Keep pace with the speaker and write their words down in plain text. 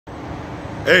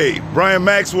Hey, Brian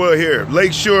Maxwell here,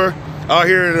 Lakeshore, out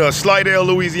here in Slidell,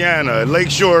 Louisiana,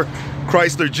 Lakeshore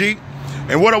Chrysler Jeep.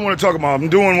 And what I want to talk about, I'm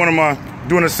doing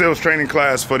a sales training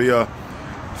class for the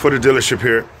dealership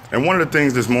here. And one of the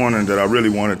things this morning that I really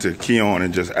wanted to key on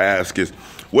and just ask is,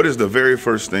 what is the very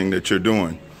first thing that you're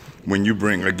doing when you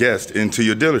bring a guest into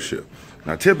your dealership?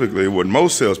 Now, typically, what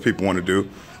most salespeople want to do,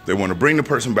 they want to bring the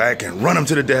person back and run them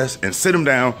to the desk and sit them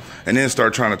down and then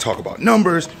start trying to talk about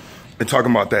numbers and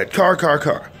talking about that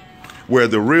car. Where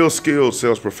the real skilled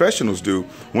sales professionals do,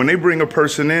 when they bring a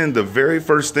person in, the very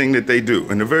first thing that they do,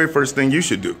 and the very first thing you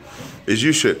should do, is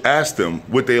you should ask them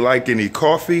would they like any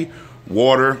coffee,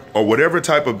 water, or whatever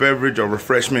type of beverage or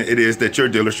refreshment it is that your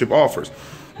dealership offers.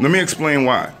 Let me explain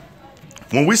why.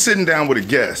 When we're sitting down with a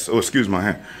guest,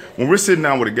 when we're sitting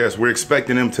down with a guest, we're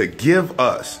expecting them to give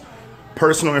us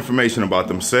personal information about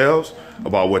themselves,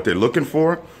 about what they're looking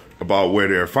for, about where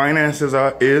their finances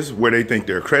is, where they think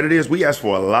their credit is. We ask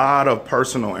for a lot of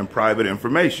personal and private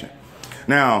information.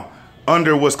 Now,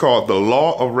 under what's called the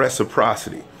law of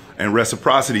reciprocity, and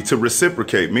reciprocity to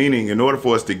reciprocate, meaning in order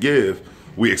for us to give,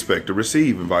 we expect to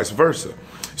receive and vice versa.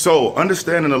 So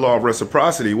understanding the law of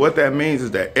reciprocity, what that means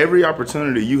is that every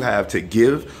opportunity you have to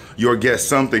give your guests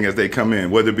something as they come in,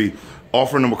 whether it be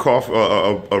offering them a coffee,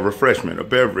 a refreshment, a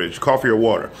beverage, coffee or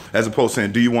water, as opposed to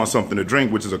saying, do you want something to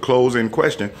drink, which is a closed-end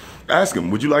question. Ask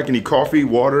them, would you like any coffee,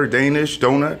 water, Danish,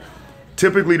 donut?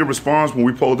 Typically the response when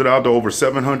we polled it out to over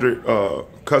 700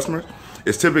 customers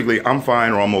is typically, I'm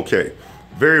fine or I'm okay.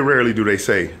 Very rarely do they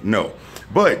say no.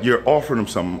 But you're offering them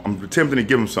something. I'm attempting to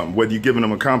give them something, whether you're giving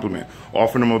them a compliment,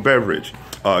 offering them a beverage,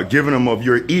 giving them of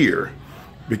your ear.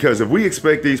 Because if we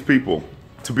expect these people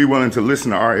to be willing to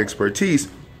listen to our expertise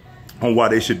on why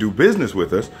they should do business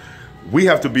with us, we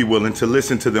have to be willing to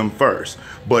listen to them first.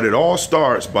 But it all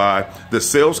starts by the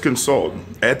sales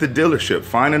consultant at the dealership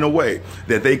finding a way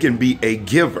that they can be a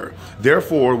giver.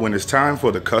 Therefore, when it's time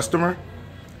for the customer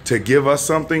to give us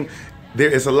something,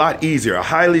 it's a lot easier. I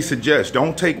highly suggest,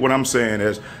 don't take what I'm saying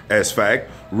as fact.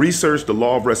 Research the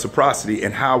law of reciprocity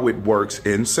and how it works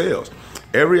in sales.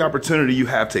 Every opportunity you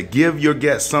have to give your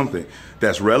guests something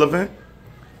that's relevant,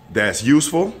 that's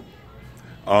useful,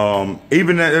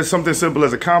 even as something simple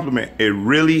as a compliment, it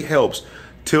really helps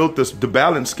tilt the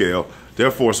balance scale.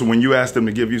 Therefore, so when you ask them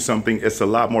to give you something, it's a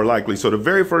lot more likely. So the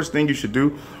very first thing you should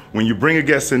do when you bring a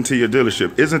guest into your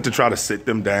dealership isn't to try to sit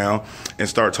them down and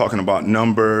start talking about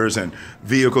numbers and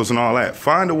vehicles and all that.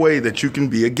 Find a way that you can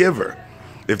be a giver.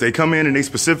 If they come in and they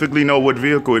specifically know what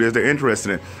vehicle it is they're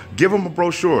interested in, give them a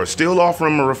brochure, still offer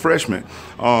them a refreshment.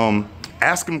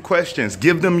 Ask them questions,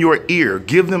 give them your ear,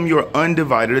 give them your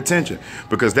undivided attention,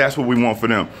 because that's what we want for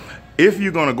them. If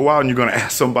you're gonna go out and you're gonna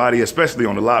ask somebody, especially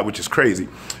on the lot, which is crazy,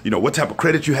 you know, what type of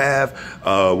credit you have,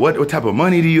 what type of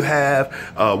money do you have,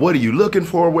 what are you looking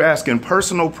for? We're asking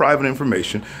personal, private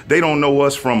information. They don't know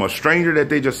us from a stranger that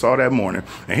they just saw that morning.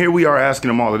 And here we are asking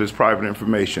them all of this private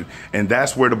information. And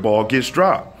that's where the ball gets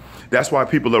dropped. That's why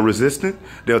people are resistant.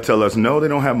 They'll tell us, no, they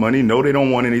don't have money. No, they don't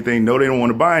want anything. No, they don't want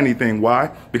to buy anything.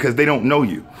 Why? Because they don't know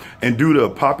you. And due to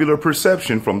popular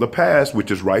perception from the past,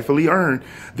 which is rightfully earned,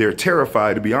 they're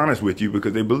terrified to be honest with you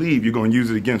because they believe you're going to use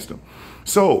it against them.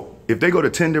 So if they go to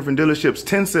 10 different dealerships,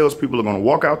 10 salespeople are going to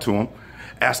walk out to them,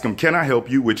 ask them, can I help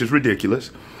you? Which is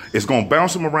ridiculous. It's going to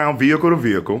bounce them around vehicle to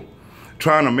vehicle,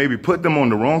 trying to maybe put them on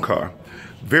the wrong car.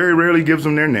 Very rarely gives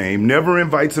them their name, never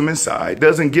invites them inside,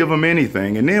 doesn't give them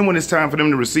anything. And then when it's time for them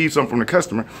to receive something from the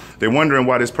customer, they're wondering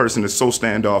why this person is so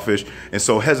standoffish and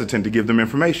so hesitant to give them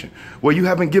information. Well, you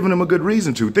haven't given them a good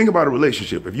reason to. Think about a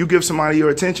relationship. If you give somebody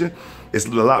your attention, it's a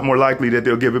lot more likely that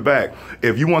they'll give it back.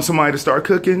 If you want somebody to start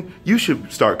cooking, you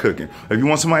should start cooking. If you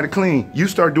want somebody to clean, you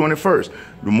start doing it first.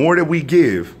 The more that we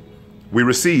give, we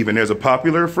receive. And there's a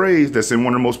popular phrase that's in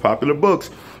one of the most popular books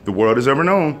the world has ever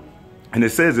known. And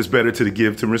it says it's better to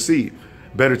give to receive.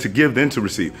 Better to give than to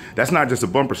receive. That's not just a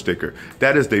bumper sticker.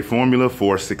 That is the formula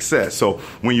for success. So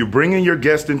when you're bringing your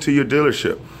guest into your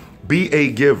dealership, be a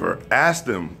giver. Ask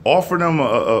them, offer them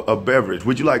a beverage.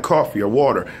 Would you like coffee or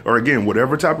water? Or again,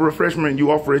 whatever type of refreshment you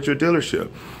offer at your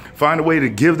dealership. Find a way to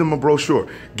give them a brochure.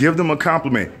 Give them a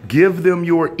compliment. Give them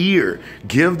your ear.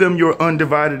 Give them your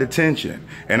undivided attention.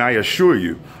 And I assure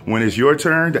you, when it's your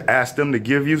turn to ask them to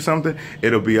give you something,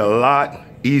 it'll be a lot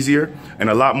easier and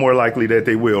a lot more likely that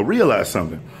they will realize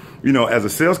something. You know, as a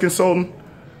sales consultant,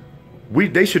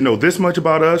 they should know this much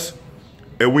about us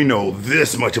and we know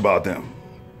this much about them.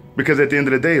 Because at the end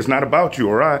of the day, it's not about you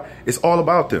or I, it's all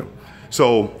about them.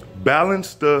 So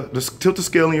balance tilt the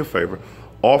scale in your favor,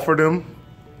 offer them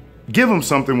Give them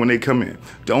something when they come in.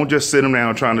 Don't just sit them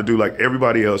down trying to do like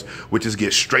everybody else, which is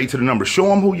get straight to the number. Show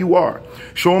them who you are.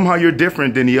 Show them how you're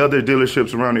different than the other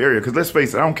dealerships around the area. Because let's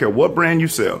face it, I don't care what brand you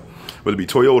sell, whether it be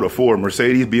Toyota, Ford,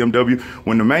 Mercedes, BMW.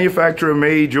 When the manufacturer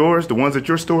made yours, the ones at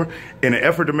your store, in an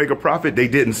effort to make a profit, they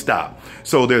didn't stop.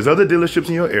 So there's other dealerships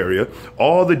in your area.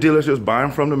 All the dealerships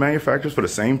buying from the manufacturers for the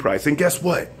same price. And guess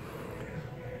what?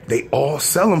 They all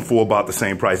sell them for about the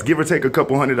same price, give or take a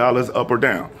couple $100 up or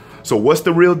down. So what's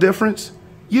the real difference?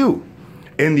 You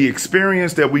and the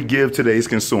experience that we give today's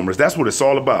consumers. That's what it's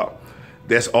all about.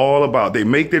 That's all about. They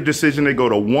make their decision. They go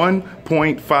to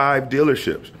 1.5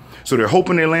 dealerships. So they're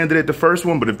hoping they landed at the first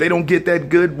one. But if they don't get that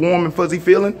good, warm and fuzzy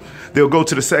feeling, they'll go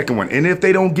to the second one. And if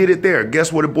they don't get it there,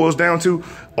 guess what it boils down to?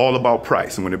 All about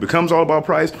price. And when it becomes all about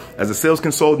price, as a sales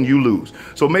consultant, you lose.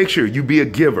 So make sure you be a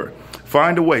giver.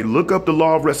 Find a way. Look up the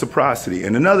law of reciprocity.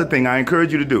 And another thing I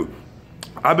encourage you to do,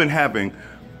 I've been having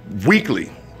weekly,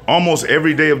 almost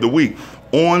every day of the week,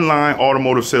 online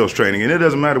automotive sales training. And it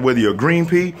doesn't matter whether you're a green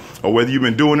pea or whether you've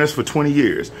been doing this for 20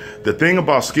 years. The thing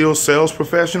about skilled sales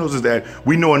professionals is that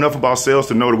we know enough about sales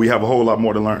to know that we have a whole lot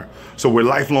more to learn. So we're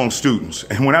lifelong students.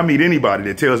 And when I meet anybody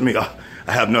that tells me, oh,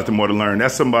 I have nothing more to learn,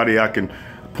 that's somebody I can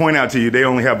point out to you. They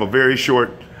only have a very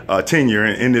short tenure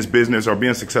in this business or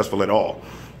being successful at all.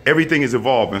 Everything is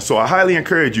evolving. So I highly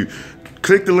encourage you,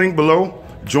 click the link below.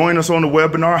 Join us on the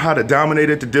webinar, How to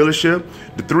Dominate at the Dealership.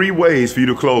 The 3 ways for you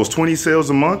to close 20 sales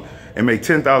a month and make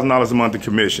 $10,000 a month in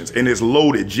commissions. And it's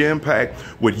loaded,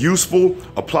 jam-packed with useful,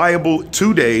 applicable,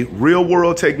 today,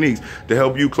 real-world techniques to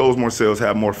help you close more sales,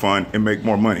 have more fun, and make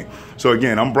more money. So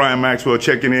again, I'm Brian Maxwell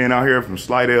checking in out here from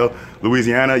Slidell,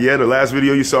 Louisiana. Yeah, the last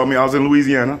video you saw me, I was in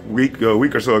Louisiana a week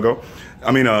or so ago.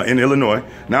 I mean, in Illinois.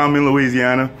 Now I'm in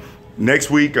Louisiana.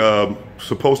 Next week,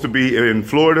 supposed to be in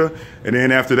Florida. And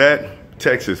then after that,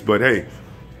 Texas. But hey,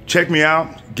 check me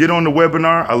out. Get on the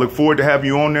webinar. I look forward to having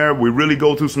you on there. We really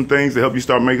go through some things to help you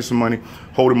start making some money,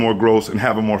 holding more gross, and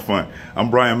having more fun.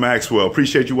 I'm Brian Maxwell.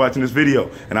 Appreciate you watching this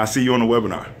video, and I'll see you on the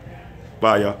webinar.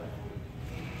 Bye, y'all.